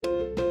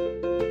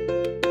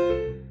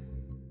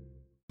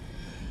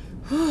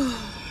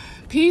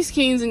Peace,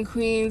 kings and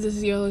queens. This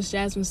is your host,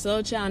 Jasmine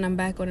Socha, and I'm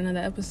back with another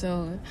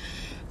episode.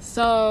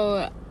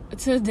 So,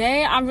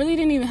 today, I really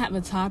didn't even have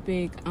a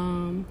topic.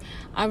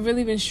 I've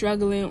really been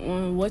struggling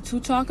on what to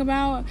talk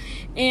about,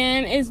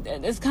 and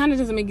it's kind of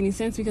doesn't make any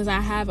sense because I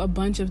have a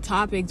bunch of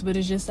topics, but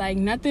it's just like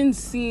nothing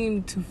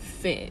seemed to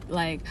fit.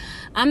 Like,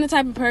 I'm the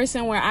type of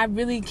person where I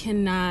really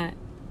cannot,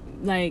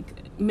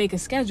 make a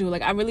schedule.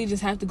 Like, I really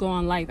just have to go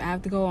on life. I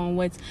have to go on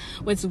what's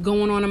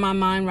going on in my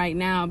mind right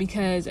now,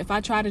 because if I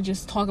try to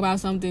just talk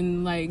about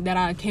something like that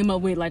I came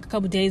up with like a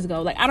couple days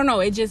ago, like, I don't know,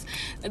 it just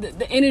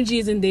the energy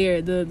isn't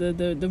there,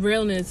 the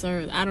realness,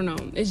 or I don't know,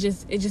 it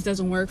just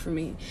doesn't work for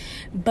me.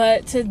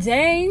 But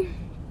today,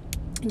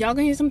 y'all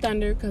gonna hear some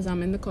thunder because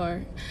I'm in the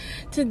car.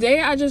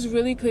 Today I just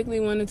really quickly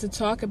wanted to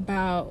talk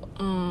about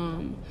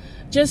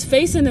just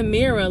facing the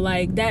mirror,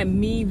 like that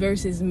me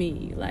versus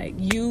me, like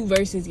you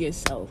versus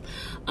yourself.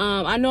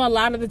 I know a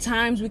lot of the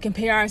times we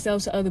compare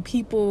ourselves to other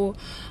people.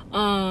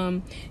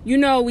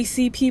 We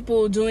see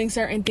people doing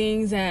certain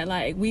things that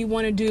like we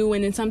want to do,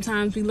 and then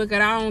sometimes we look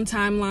at our own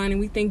timeline and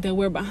we think that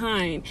we're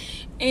behind.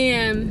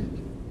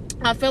 And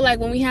I feel like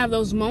when we have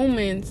those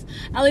moments,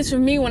 at least for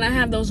me, when I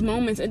have those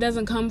moments, it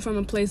doesn't come from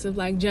a place of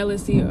like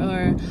jealousy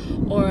or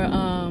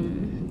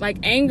like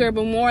anger,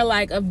 but more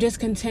like of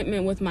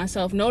discontentment with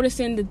myself,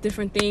 noticing the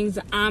different things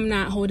I'm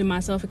not holding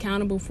myself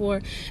accountable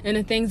for, and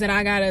the things that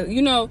I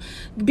gotta,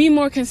 be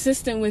more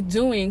consistent with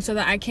doing so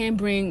that I can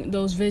bring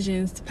those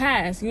visions to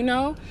pass,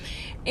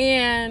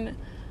 And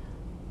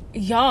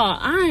y'all,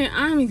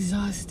 I'm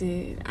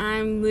exhausted.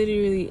 I'm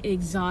literally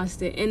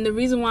exhausted. And the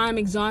reason why I'm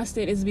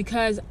exhausted is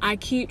because I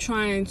keep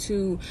trying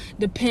to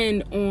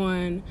depend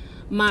on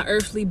my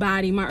earthly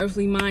body, my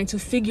earthly mind to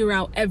figure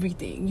out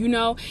everything,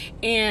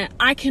 and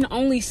I can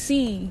only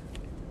see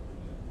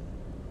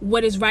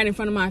what is right in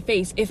front of my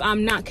face if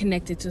I'm not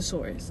connected to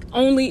source.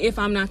 Only if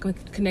I'm not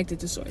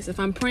connected to source. If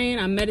I'm praying,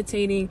 I'm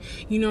meditating,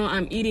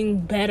 I'm eating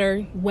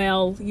better,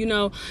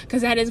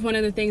 because that is one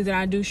of the things that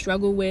I do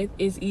struggle with,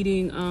 is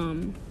eating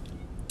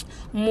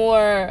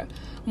more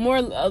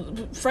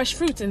fresh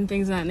fruits and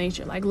things of that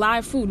nature, like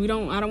live food. I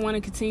don't want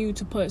to continue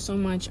to put so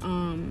much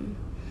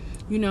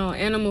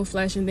animal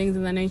flesh and things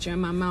of that nature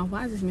in my mouth.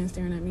 Why is this man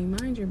staring at me?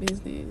 Mind your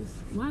business.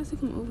 Why is he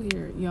coming over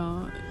here,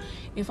 y'all?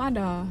 If I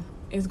die,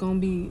 it's gonna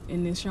be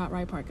in this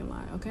ShopRite parking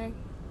lot, okay?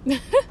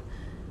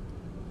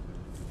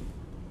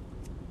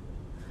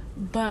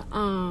 But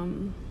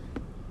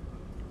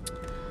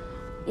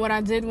what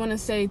I did want to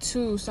say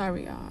too,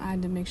 sorry y'all, I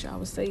had to make sure I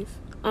was safe.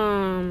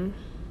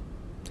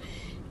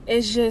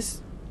 It's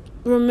just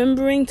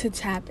remembering to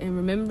tap and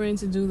remembering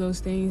to do those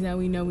things that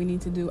we know we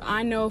need to do.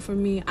 I know for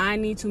me, I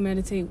need to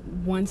meditate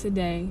once a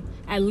day,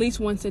 at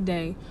least once a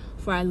day,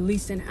 for at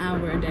least an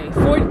hour a day.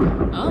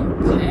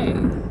 Okay.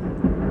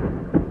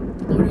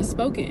 Lord has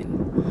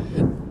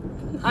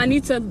spoken. I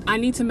need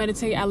to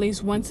meditate at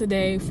least once a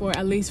day for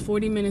at least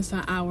 40 minutes to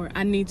an hour.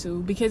 I need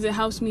to, because it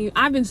helps me.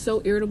 I've been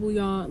so irritable,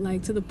 y'all,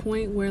 like to the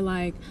point where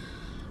like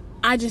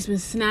I just been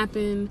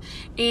snapping.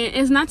 And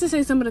it's not to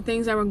say some of the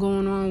things that were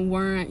going on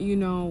weren't,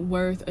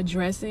 worth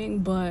addressing,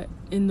 but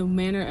in the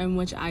manner in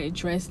which I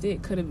addressed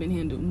it could have been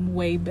handled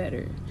way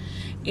better.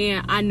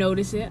 And I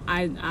noticed it.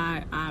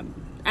 I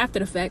after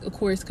the fact, of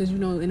course, because,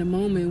 in a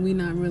moment, we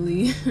not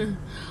really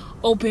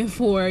open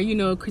for,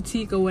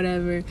 critique or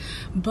whatever.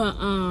 But,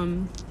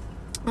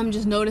 I'm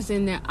just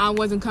noticing that I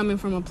wasn't coming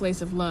from a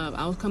place of love.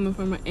 I was coming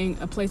from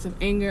a place of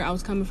anger. I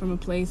was coming from a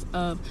place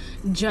of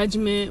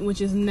judgment, which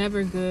is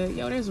never good.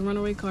 Yo, there's a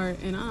runaway cart,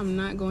 and I'm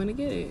not going to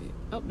get it.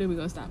 Oh, there we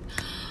go. Stop.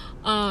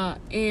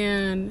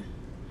 And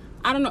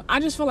I don't know. I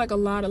just feel like I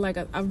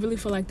really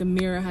feel like the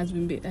mirror has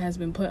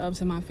been put up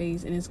to my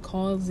face, and it's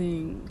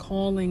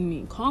calling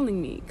me.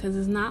 Because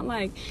it's not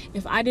like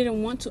if I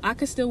didn't want to, I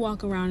could still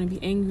walk around and be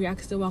angry. I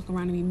could still walk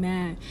around and be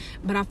mad.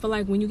 But I feel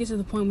like when you get to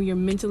the point where you're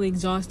mentally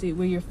exhausted,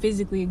 where you're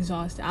physically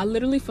exhausted, I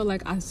literally feel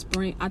like I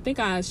think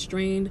I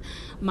strained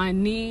my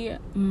knee,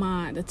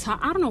 the top.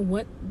 I don't know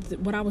what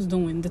I was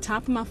doing. The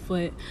top of my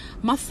foot,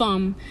 my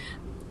thumb.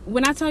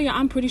 When I tell you,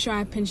 I'm pretty sure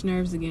I pinched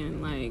nerves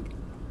again. Like,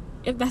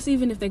 if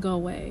they go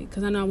away,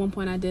 because I know at one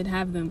point I did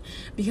have them,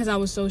 because I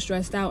was so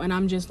stressed out, and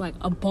I'm just like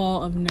a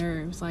ball of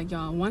nerves. Like,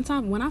 y'all, one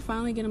time when I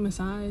finally get a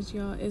massage,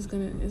 y'all,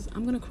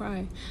 I'm gonna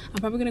cry. I'm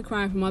probably gonna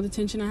cry from all the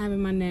tension I have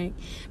in my neck,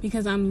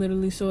 because I'm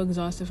literally so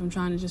exhausted from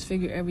trying to just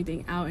figure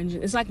everything out, and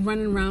it's like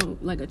running around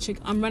like a chick.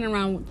 I'm running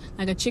around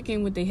like a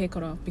chicken with their head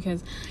cut off,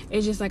 because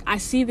it's just like I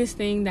see this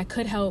thing that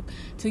could help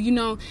to,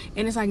 and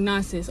it's like,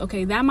 nah, sis,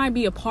 okay, that might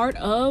be a part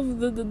of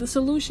the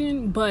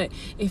solution, but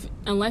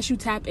unless you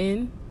tap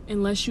in,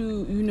 unless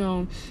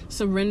you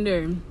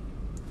surrender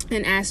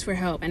and ask for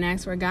help and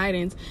ask for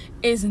guidance,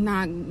 that's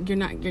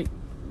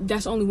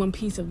only one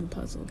piece of the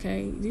puzzle.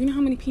 Okay, do you know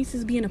how many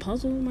pieces be in a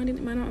puzzle,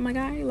 my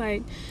guy?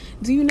 Like,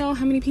 do you know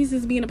how many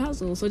pieces be in a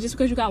puzzle? So just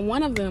because you got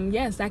one of them,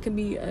 yes, that could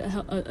be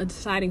a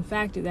deciding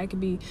factor. That could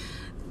be,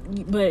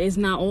 but it's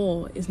not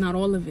all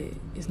of it.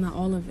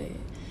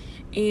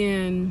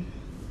 And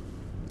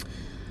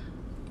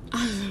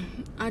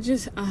I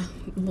just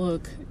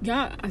look,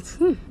 y'all,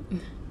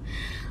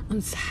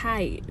 I'm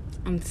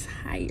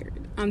tired.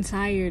 I'm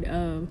tired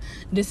of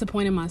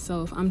disappointing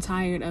myself. I'm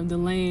tired of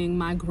delaying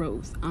my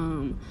growth.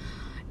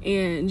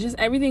 And just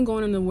everything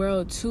going on in the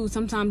world too.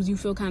 Sometimes you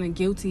feel kind of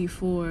guilty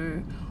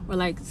for, or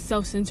like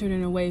self-centered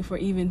in a way, for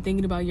even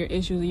thinking about your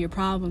issues and your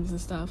problems and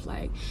stuff.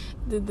 Like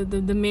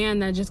the man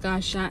that just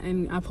got shot,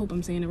 and I hope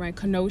I'm saying it right,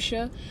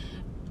 Kenosha,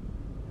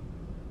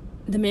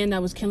 the man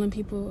that was killing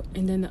people,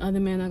 and then the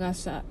other man that got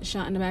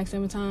shot in the back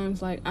 7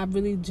 times. Like, I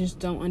really just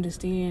don't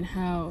understand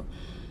how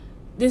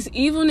this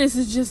evilness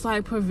is just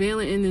like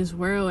prevalent in this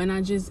world. And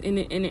I just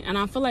and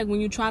I feel like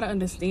when you try to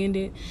understand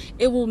it,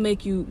 it will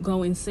make you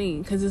go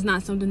insane, because it's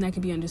not something that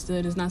can be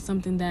understood. It's not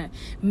something that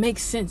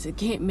makes sense. It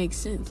can't make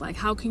sense. Like,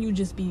 how can you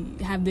just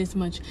have this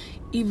much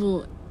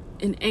evil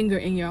and anger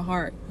in your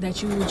heart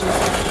that you would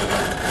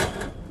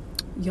just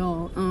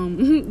y'all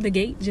the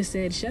gate just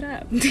said shut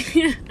up.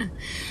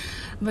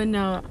 But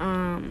no,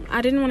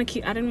 I didn't want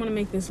to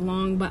make this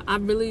long, but I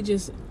really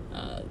just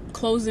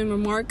closing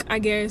remark, I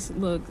guess.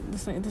 Look,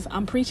 this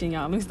I'm preaching,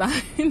 y'all. Let me stop.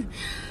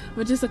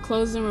 But just a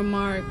closing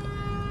remark,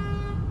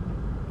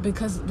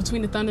 because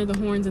between the thunder, the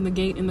horns, and the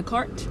gate and the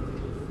cart,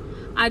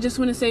 I just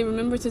want to say,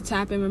 remember to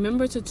tap in.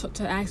 Remember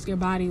to ask your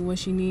body what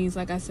she needs.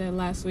 Like I said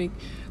last week,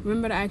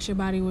 remember to ask your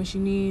body what she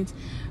needs.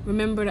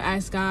 Remember to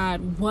ask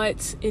God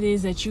what it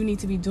is that you need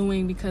to be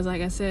doing, because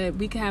like I said,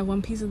 we can have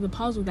one piece of the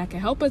puzzle that can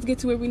help us get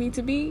to where we need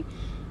to be,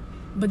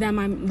 but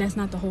that's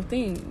not the whole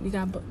thing. We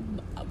got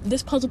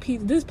this puzzle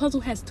piece. This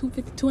puzzle has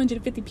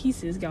 250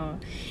 pieces, y'all,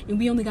 and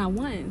we only got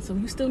one, so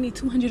you still need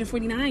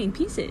 249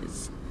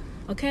 pieces.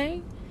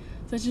 Okay?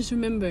 So just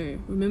remember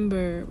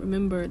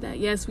that,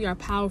 yes, we are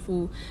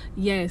powerful,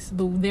 yes,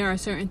 but there are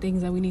certain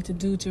things that we need to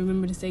do to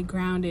remember to stay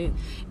grounded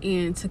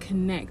and to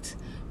connect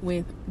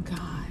with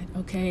God,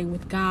 okay?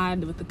 With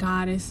God, with the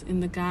goddess,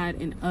 and the God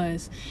in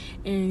us.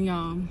 And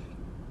y'all,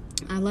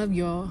 I love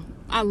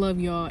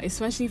y'all,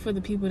 especially for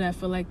the people that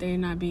feel like they're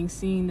not being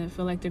seen, that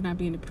feel like they're not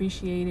being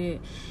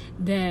appreciated,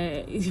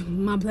 that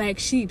my black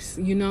sheeps,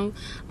 you know.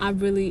 I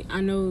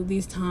know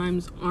these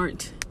times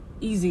aren't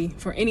easy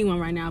for anyone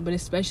right now, but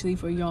especially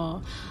for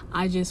y'all.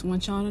 I just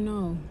want y'all to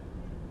know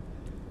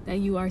that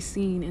you are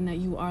seen, and that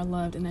you are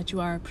loved, and that you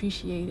are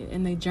appreciated,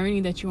 and the journey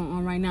that you're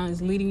on right now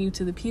is leading you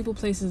to the people,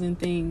 places, and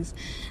things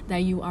that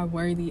you are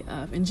worthy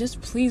of. And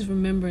just please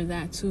remember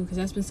that too, because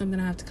that's been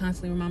something I have to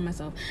constantly remind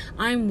myself.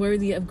 I'm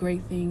worthy of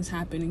great things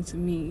happening to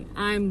me.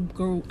 I'm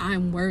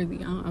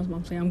worthy. I was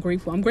going to say I'm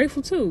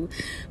grateful too,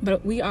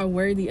 but we are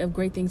worthy of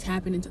great things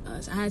happening to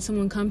us. I had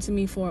someone come to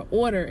me for an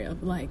order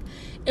of, like,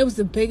 it was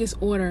the biggest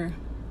order,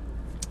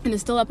 and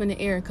it's still up in the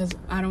air because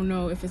I don't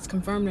know if it's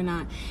confirmed or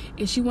not.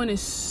 And she wanted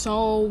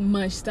so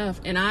much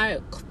stuff, and I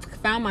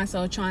found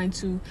myself trying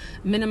to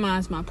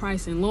minimize my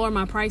pricing, lower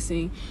my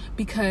pricing,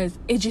 because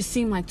it just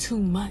seemed like too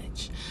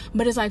much.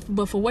 But it's like,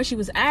 but for what she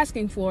was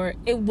asking for,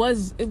 it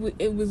was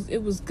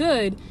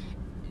good,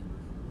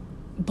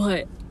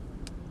 but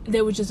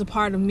there was just a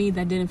part of me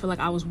that didn't feel like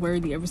I was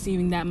worthy of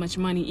receiving that much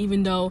money,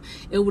 even though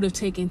it would have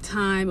taken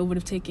time, it would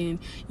have taken,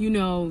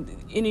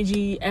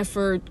 energy,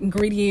 effort,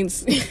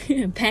 ingredients,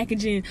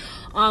 packaging,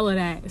 all of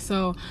that.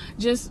 So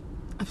just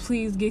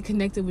please get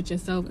connected with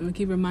yourself and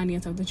keep reminding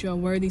yourself that you are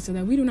worthy, so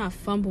that we do not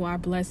fumble our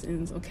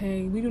blessings,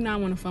 okay? We do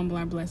not want to fumble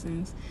our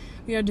blessings.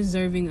 We are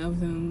deserving of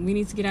them. We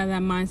need to get out of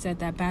that mindset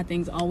that bad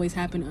things always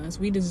happen to us.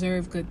 We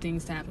deserve good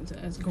things to happen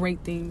to us, great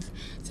things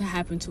to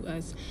happen to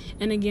us.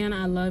 And again,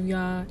 I love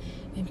y'all.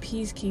 And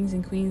peace, kings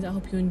and queens. I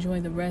hope you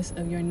enjoy the rest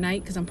of your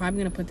night, because I'm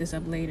probably going to put this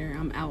up later.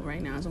 I'm out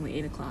right now. It's only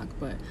 8 o'clock.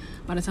 But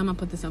by the time I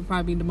put this up,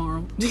 probably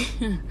tomorrow.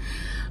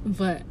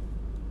 But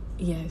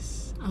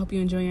yes, I hope you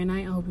enjoy your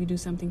night. I hope you do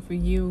something for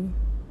you.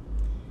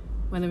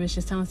 Whether it's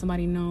just telling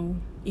somebody no,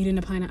 eating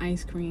a pint of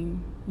ice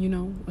cream,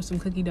 or some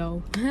cookie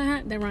dough.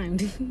 That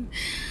rhymed.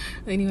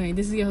 Anyway,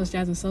 this is your host,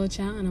 Jasmine Soul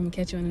Child, and I'm going to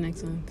catch you on the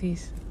next one.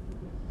 Peace.